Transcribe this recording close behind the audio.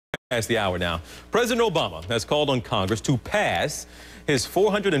Past the hour now. President Obama has called on Congress to pass his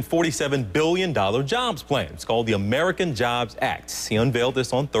 $447 billion jobs plan. It's called the American Jobs Act. He unveiled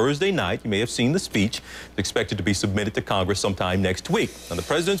this on Thursday night. You may have seen the speech. It's expected to be submitted to Congress sometime next week. Now, the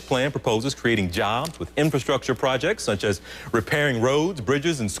president's plan proposes creating jobs with infrastructure projects such as repairing roads,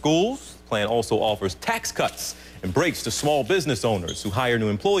 bridges, and schools. The plan also offers tax cuts and breaks to small business owners who hire new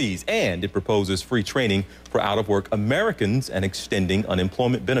employees, and it proposes free training for out-of-work Americans and extending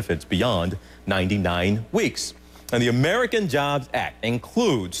unemployment benefits beyond 99 weeks. And the American Jobs Act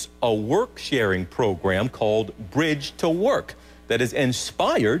includes a work-sharing program called Bridge to Work that is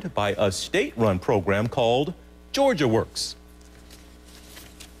inspired by a state-run program called Georgia Works.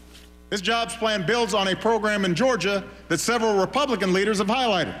 This jobs plan builds on a program in Georgia that several Republican leaders have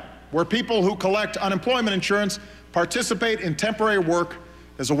highlighted, where people who collect unemployment insurance participate in temporary work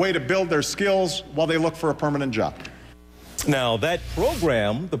as a way to build their skills while they look for a permanent job. Now, that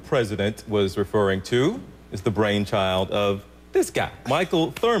program the president was referring to is the brainchild of this guy.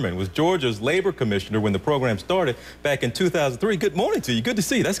 Michael Thurmond was Georgia's labor commissioner when the program started back in 2003. Good morning to you. Good to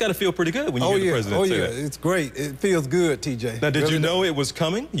see you. That's got to feel pretty good when you hear the president say that. It's great. It feels good, TJ. Now, did you know it was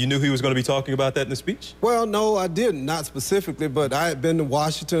coming? You knew he was going to be talking about that in the speech? Well, no, I didn't. Not specifically, but I had been to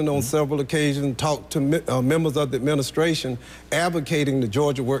Washington on several occasions, talked to members of the administration advocating the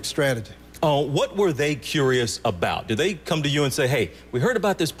Georgia Work strategy. What were they curious about? Did they come to you and say, hey, we heard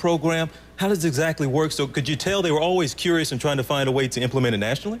about this program. How does it exactly work? So could you tell they were always curious and trying to find a way to implement it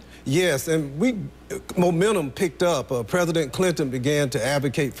nationally? Yes, and momentum picked up. President Clinton began to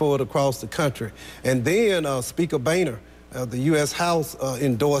advocate for it across the country. And then Speaker Boehner, the U.S. House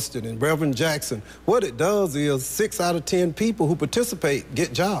endorsed it, and Reverend Jackson. What it does is 6 out of 10 people who participate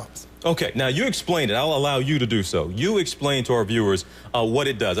get jobs. Okay, now you explained it. I'll allow you to do so. You explain to our viewers what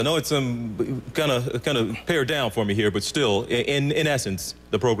it does. I know it's kind of pared down for me here, but still, in essence,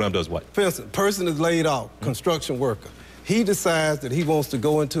 the program does what? For instance, person is laid off, construction worker. He decides that he wants to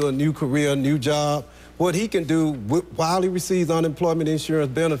go into a new career, new job. What he can do while he receives unemployment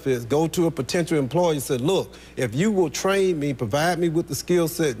insurance benefits, go to a potential employer and say, look, if you will train me, provide me with the skill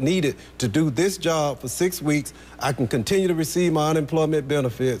set needed to do this job for 6 weeks, I can continue to receive my unemployment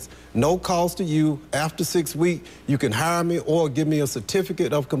benefits. No cost to you. After 6 weeks, you can hire me or give me a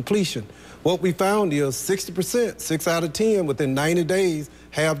certificate of completion. What we found is 60%, 6 out of 10 within 90 days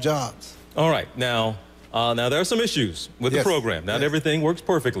have jobs. All right. Now there are some issues with the program. Not everything works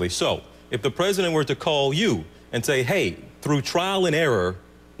perfectly. So if the president were to call you and say, hey, through trial and error,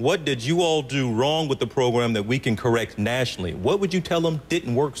 what did you all do wrong with the program that we can correct nationally? What would you tell them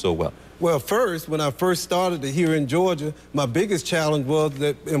didn't work so well? Well, first, when I first started it here in Georgia, my biggest challenge was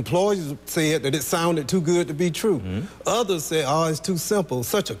that employers said that it sounded too good to be true. Others said, oh, it's too simple.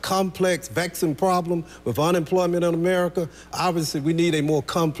 Such a complex, vexing problem with unemployment in America. Obviously, we need a more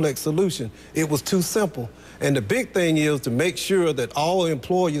complex solution. It was too simple. And the big thing is to make sure that all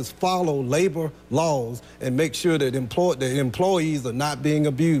employers follow labor laws and make sure that employees are not being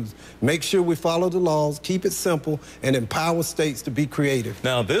abused. Make sure we follow the laws, keep it simple, and empower states to be creative.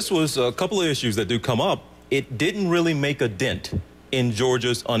 Now, this was a couple of issues that do come up. It didn't really make a dent in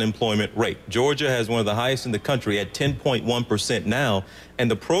Georgia's unemployment rate. Georgia has one of the highest in the country at 10.1% now, and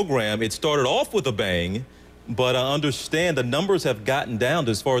the program, it started off with a bang, but I understand the numbers have gotten down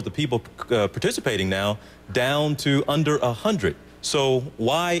as far as the people participating now, down to under 100. So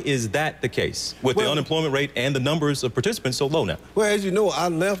why is that the case with the unemployment rate and the numbers of participants so low now? Well, as you know, I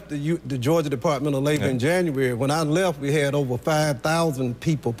left the Georgia Department of Labor in January. When I left, we had over 5,000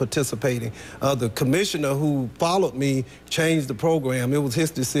 people participating. The commissioner who followed me changed the program. It was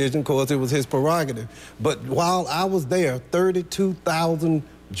his decision because it was his prerogative. But while I was there, 32,000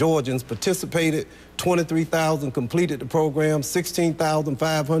 Georgians participated, 23,000 completed the program,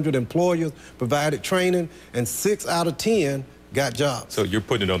 16,500 employers provided training, and 6 out of 10 got jobs. So you're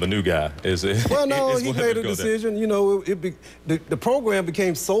putting it on the new guy, is it? Well, no, he made a decision. You know, the program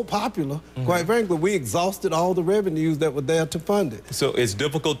became so popular, quite frankly, we exhausted all the revenues that were there to fund it. So it's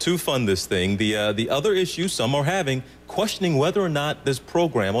difficult to fund this thing. The other issue some are having, questioning whether or not this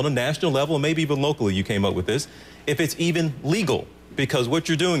program on a national level, and maybe even locally you came up with this, if it's even legal. Because what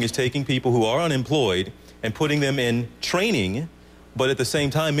you're doing is taking people who are unemployed and putting them in training, but at the same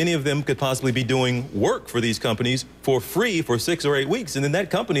time, many of them could possibly be doing work for these companies for free for 6 or 8 weeks, and then that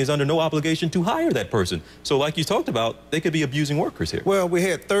company is under no obligation to hire that person. So like you talked about, they could be abusing workers here. Well, we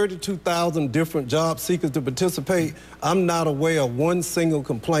had 32,000 different job seekers to participate. I'm not aware of one single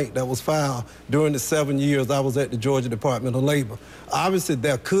complaint that was filed during the 7 years I was at the Georgia Department of Labor. Obviously,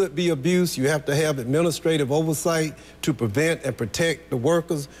 there could be abuse. You have to have administrative oversight to prevent and protect the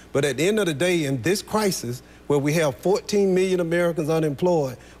workers. But at the end of the day, in this crisis, where we have 14 million Americans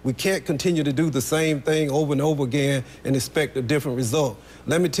unemployed. We can't continue to do the same thing over and over again and expect a different result.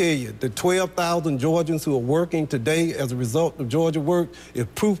 Let me tell you, the 12,000 Georgians who are working today as a result of Georgia Work is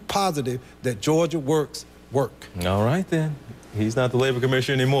proof positive that Georgia Works work. All right, then. He's not the labor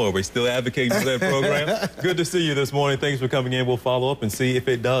commissioner anymore. We're still advocating for that program. Good to see you this morning. Thanks for coming in. We'll follow up and see if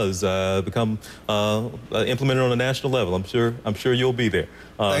it does become implemented on a national level. I'm sure you'll be there.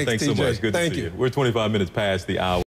 Thanks so much. Good to see you. We're 25 minutes past the hour.